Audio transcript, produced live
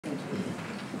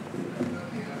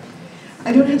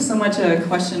I don't have so much a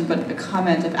question, but a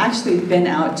comment. I've actually been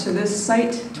out to this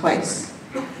site twice.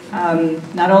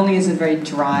 Not only is it very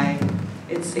dry,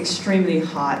 it's extremely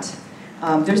hot.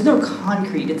 There's no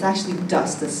concrete, it's actually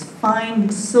dust, this fine,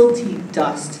 silty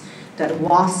dust that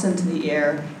wafts into the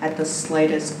air at the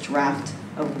slightest draft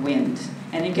of wind.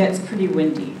 And it gets pretty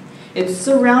windy. It's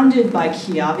surrounded by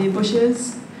kiawe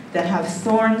bushes that have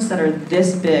thorns that are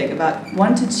this big, about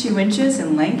 1 to 2 inches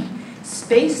in length,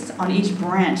 spaced on each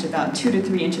branch about 2 to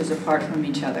 3 inches apart from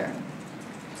each other.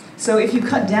 So if you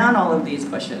cut down all of these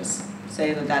bushes,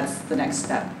 say that that's the next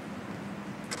step,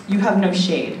 you have no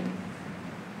shade,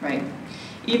 right?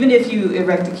 Even if you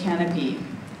erect a canopy,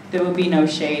 there will be no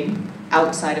shade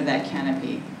outside of that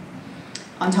canopy.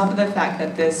 On top of the fact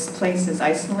that this place is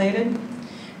isolated,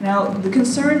 now the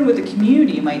concern with the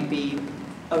community might be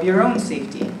of your own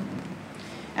safety.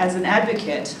 As an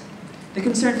advocate, the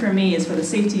concern for me is for the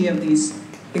safety of these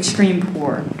extreme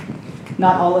poor.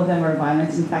 Not all of them are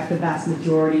violent. In fact, the vast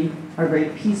majority are very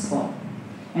peaceful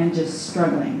and just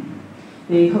struggling.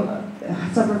 They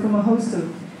suffer from a host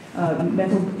of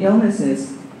mental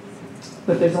illnesses,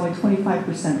 but there's only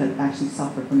 25% that actually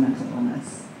suffer from mental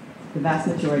illness. The vast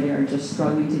majority are just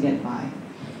struggling to get by.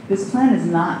 This plan is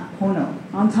not Pono.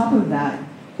 On top of that,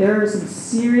 there are some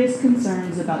serious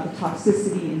concerns about the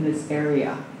toxicity in this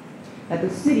area, that the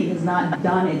city has not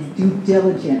done its due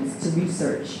diligence to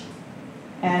research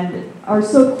and are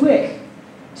so quick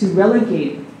to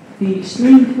relegate the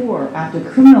extreme poor after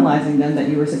criminalizing them that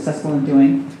you were successful in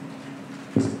doing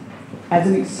as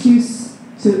an excuse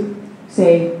to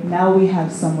say, now we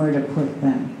have somewhere to put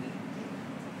them.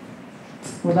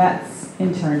 Well, that's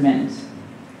internment.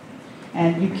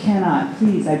 And you cannot,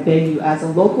 please, I beg you, as a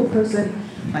local person,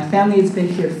 my family has been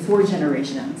here 4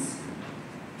 generations.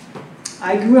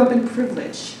 I grew up in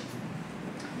privilege.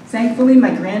 Thankfully,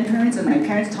 my grandparents and my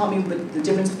parents taught me the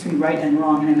difference between right and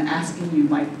wrong, and I'm asking you,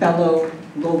 my fellow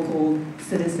local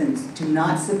citizens, do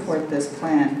not support this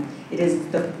plan. It is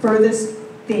the furthest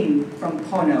thing from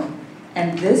Pono.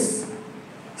 And this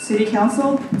city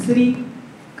council, city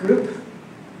group,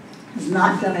 has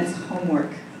not done its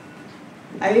homework.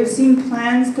 I have seen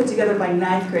plans put together by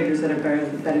 9th graders that are better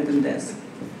than this.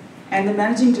 And the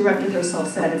managing director herself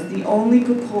said it's the only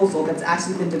proposal that's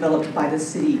actually been developed by the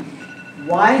city.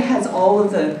 Why has all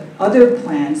of the other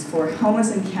plans for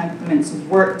homeless encampments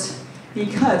worked?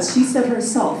 Because she said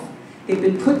herself, they've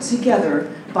been put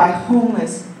together by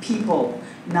homeless people,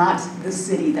 not the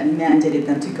city that mandated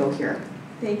them to go here.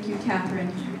 Thank you,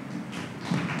 Kathryn.